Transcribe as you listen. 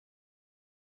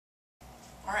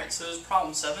Alright, so this is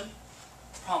problem 7.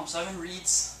 Problem 7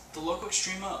 reads, the local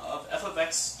extrema of f of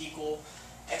x equal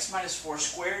x minus 4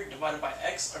 squared divided by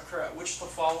x occur at which of the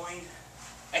following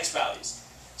x values?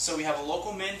 So we have a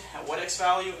local min at what x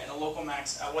value and a local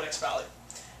max at what x value.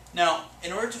 Now,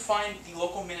 in order to find the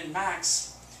local min and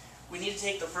max, we need to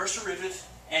take the first derivative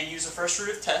and use a first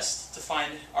derivative test to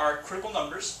find our critical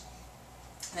numbers.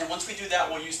 And once we do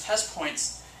that, we'll use test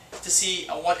points to see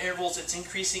at what intervals it's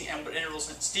increasing and what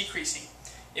intervals it's decreasing.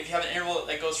 If you have an interval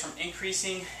that goes from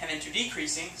increasing and then to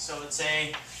decreasing, so let's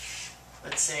say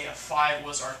a 5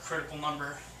 was our critical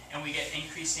number and we get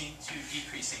increasing to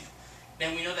decreasing,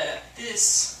 then we know that at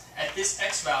this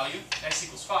x value, x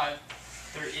equals 5,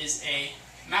 there is a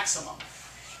maximum.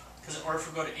 Because in order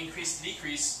for go to increase to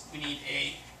decrease, we need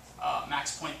a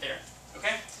max point there.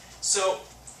 Okay? So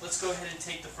let's go ahead and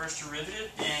take the first derivative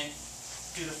and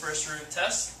do the first derivative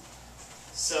test.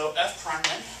 So f prime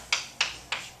then.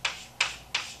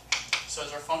 So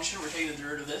as our function, we're taking the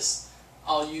derivative of this.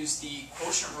 I'll use the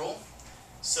quotient rule.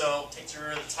 So take the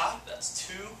derivative of the top, that's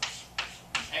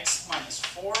 2x minus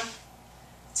 4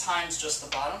 times just the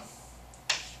bottom.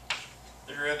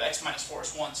 The derivative of x minus 4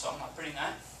 is 1, so I'm not putting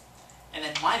that. And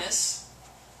then minus,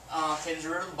 take the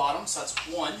derivative of the bottom, so that's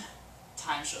 1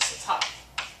 times just the top.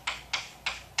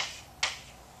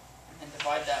 And then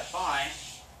divide that by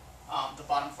the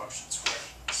bottom function squared.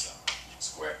 So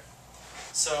squared.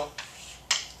 So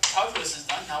calculus is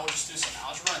done. Now we'll just do some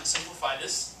algebra and simplify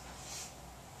this.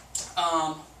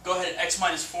 Go ahead, x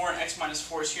minus 4 and x minus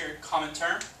 4 is here, common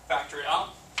term. Factor it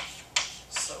out.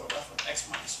 So we're left with x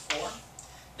minus 4.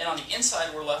 Then on the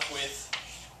inside, we're left with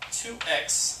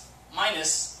 2x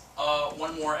minus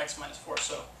 1 more x minus 4.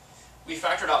 So we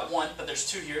factored out 1, but there's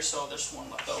 2 here, so there's 1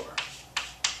 left over.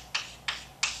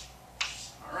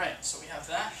 Alright, so we have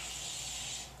that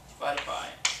divided by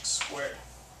x squared.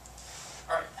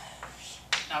 Alright.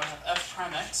 Now we have f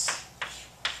prime x.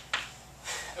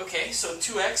 Okay, so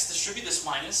 2x, distribute this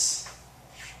minus,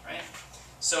 right?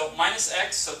 So minus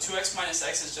x, so 2x minus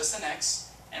x is just an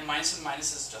x, and minus and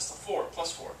minus is just a 4,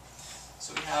 plus 4.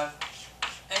 So we have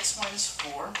x minus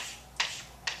 4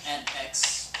 and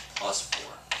x plus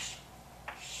 4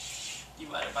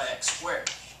 divided by x squared.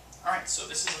 Alright, so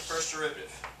this is the first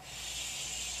derivative.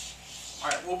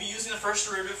 Alright, we'll be using the first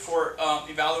derivative for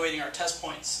evaluating our test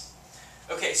points.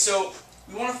 Okay, so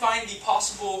we want to find the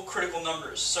possible critical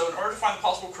numbers. So in order to find the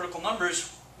possible critical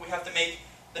numbers, we have to make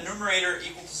the numerator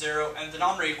equal to 0 and the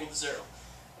denominator equal to 0.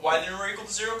 Why the numerator equal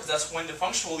to 0? Because that's when the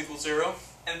function will equal 0.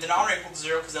 And the denominator equal to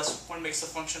 0 because that's when it makes the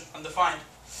function undefined.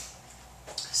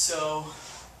 So,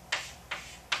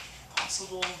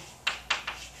 possible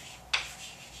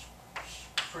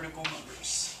critical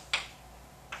numbers.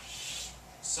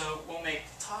 So we'll make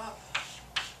the top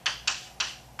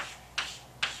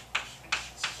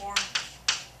 4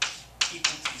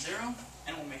 equal to 0,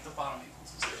 and we'll make the bottom equal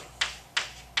to 0.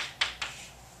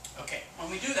 Okay, when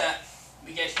we do that,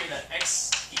 we get here that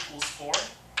x equals 4,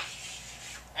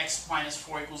 x minus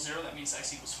 4 equals 0, that means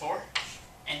x equals 4,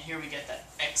 and here we get that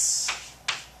x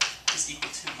is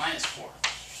equal to minus 4.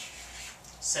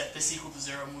 Set this equal to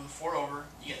 0, move 4 over,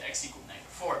 you get x equal to negative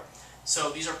 4.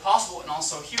 So these are possible, and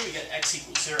also here we get x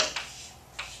equals 0.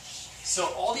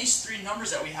 So all these three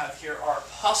numbers that we have here are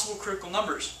possible critical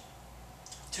numbers.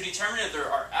 To determine if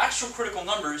there are actual critical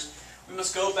numbers, we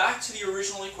must go back to the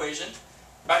original equation,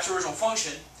 back to the original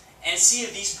function, and see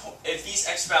if these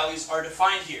x values are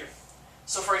defined here.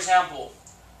 So for example,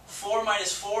 4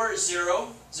 minus 4 is 0,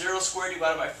 0 squared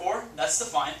divided by 4, that's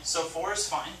defined, so 4 is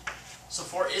fine. So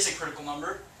 4 is a critical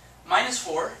number. Minus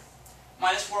 4,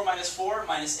 minus 4 minus 4,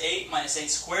 minus 8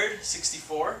 squared,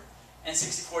 64, and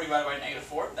 64 divided by negative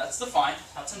 4, that's defined,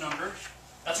 that's a number,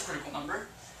 that's a critical number.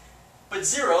 But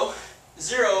 0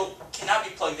 cannot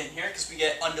be plugged in here because we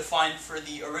get undefined for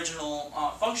the original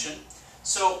function.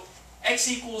 So x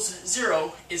equals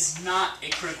 0 is not a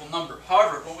critical number.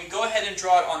 However, when we go ahead and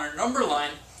draw it on our number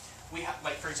line, we have,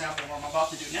 like for example, what I'm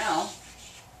about to do now.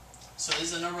 So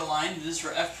this is a number line. This is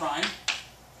for f prime.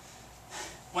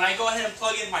 When I go ahead and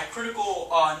plug in my critical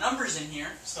numbers in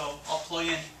here, so I'll plug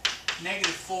in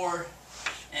negative 4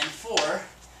 and 4.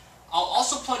 I'll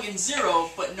also plug in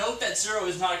 0, but note that 0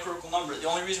 is not a critical number. The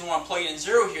only reason we want to plug in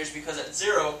 0 here is because at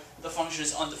 0, the function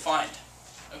is undefined.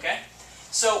 Okay?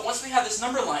 So once we have this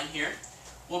number line here,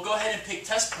 we'll go ahead and pick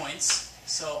test points.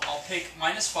 So I'll pick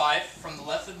minus 5 from the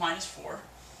left of minus 4.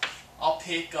 I'll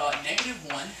pick negative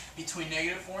 1 between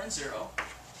negative 4 and 0.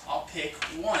 I'll pick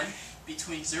 1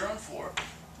 between 0 and 4.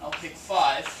 And I'll pick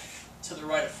 5 to the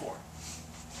right of 4.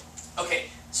 Okay,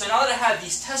 so now that I have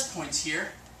these test points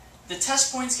here, the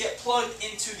test points get plugged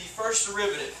into the first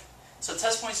derivative. So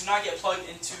test points do not get plugged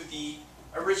into the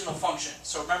original function.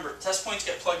 So remember, test points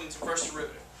get plugged into first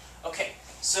derivative. Okay,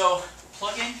 so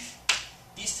plug in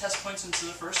these test points into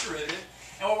the first derivative,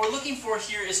 and what we're looking for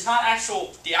here is not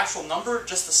the actual number,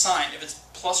 just the sign, if it's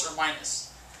plus or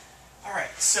minus.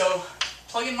 Alright, so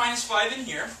plug in minus 5 in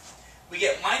here. We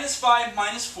get minus 5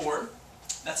 minus 4,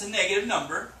 that's a negative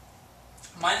number.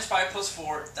 Minus 5 plus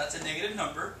 4, that's a negative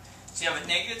number. So you have a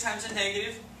negative times a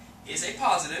negative is a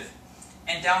positive.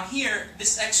 And down here,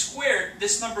 this x squared,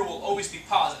 this number will always be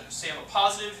positive. So you have a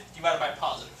positive divided by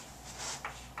positive.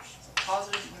 So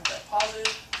positive divided by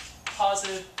positive,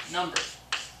 positive number.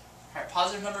 Alright,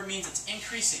 positive number means it's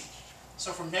increasing.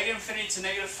 So from negative infinity to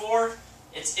negative 4,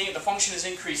 the function is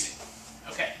increasing.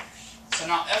 Okay, so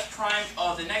now f prime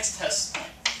of the next test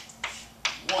point,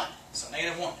 1. So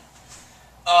negative 1.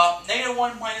 Negative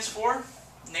 1 minus 4,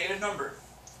 negative number.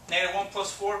 Negative 1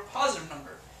 plus 4, positive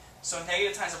number. So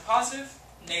negative times a positive,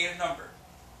 negative number.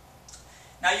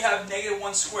 Now you have negative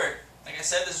 1 squared. Like I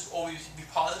said, this will always be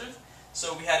positive.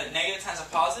 So we had a negative times a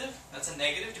positive, that's a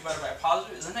negative, divided by a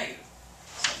positive is a negative.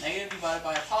 So negative divided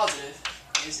by a positive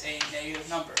is a negative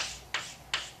number.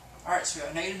 Alright, so we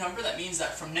have a negative number. That means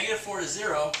that from negative 4 to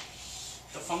 0,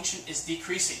 the function is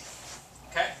decreasing.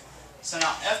 Okay? So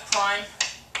now f prime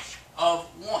of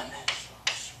 1.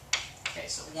 Okay,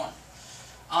 so 1.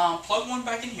 Plug 1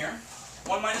 back in here.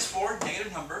 1 minus 4,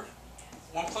 negative number.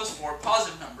 1 plus 4,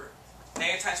 positive number.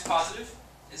 Negative times positive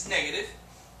is negative,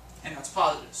 and that's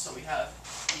positive. So we have,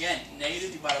 again,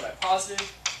 negative divided by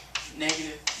positive,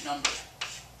 negative number.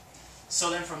 So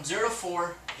then from 0 to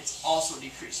 4, it's also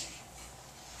decreasing.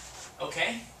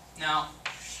 Okay, now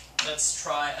let's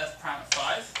try f prime of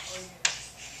 5.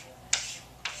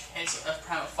 Okay, so f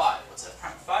prime of 5. What's f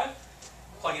prime of 5?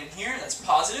 Plug it in here, that's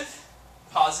positive,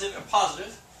 positive, and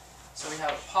positive. So we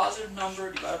have a positive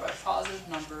number divided by a positive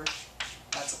number,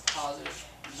 that's a positive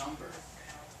number.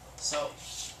 So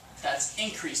that's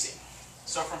increasing.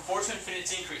 So from 4 to infinity,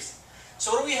 it's increasing.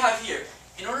 So what do we have here?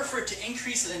 In order for it to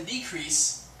increase and then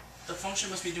decrease, the function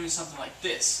must be doing something like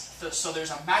this. So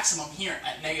there's a maximum here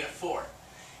at negative 4.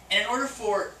 And in order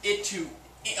for it to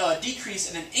decrease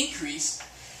and then increase,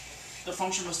 the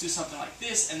function must do something like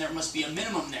this, and there must be a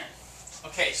minimum there.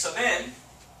 Okay, so then,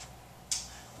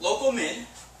 local min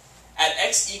at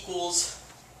x equals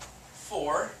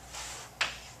 4,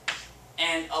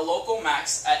 and a local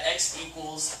max at x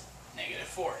equals negative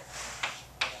 4.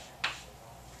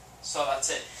 So that's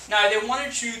it. Now, if they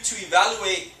wanted you to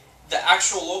evaluate the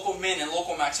actual local min and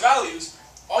local max values,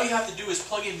 all you have to do is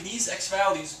plug in these x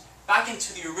values back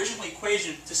into the original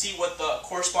equation to see what the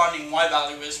corresponding y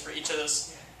value is for each of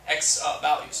those x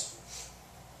values.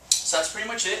 So that's pretty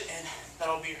much it, and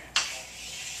that'll be your answer.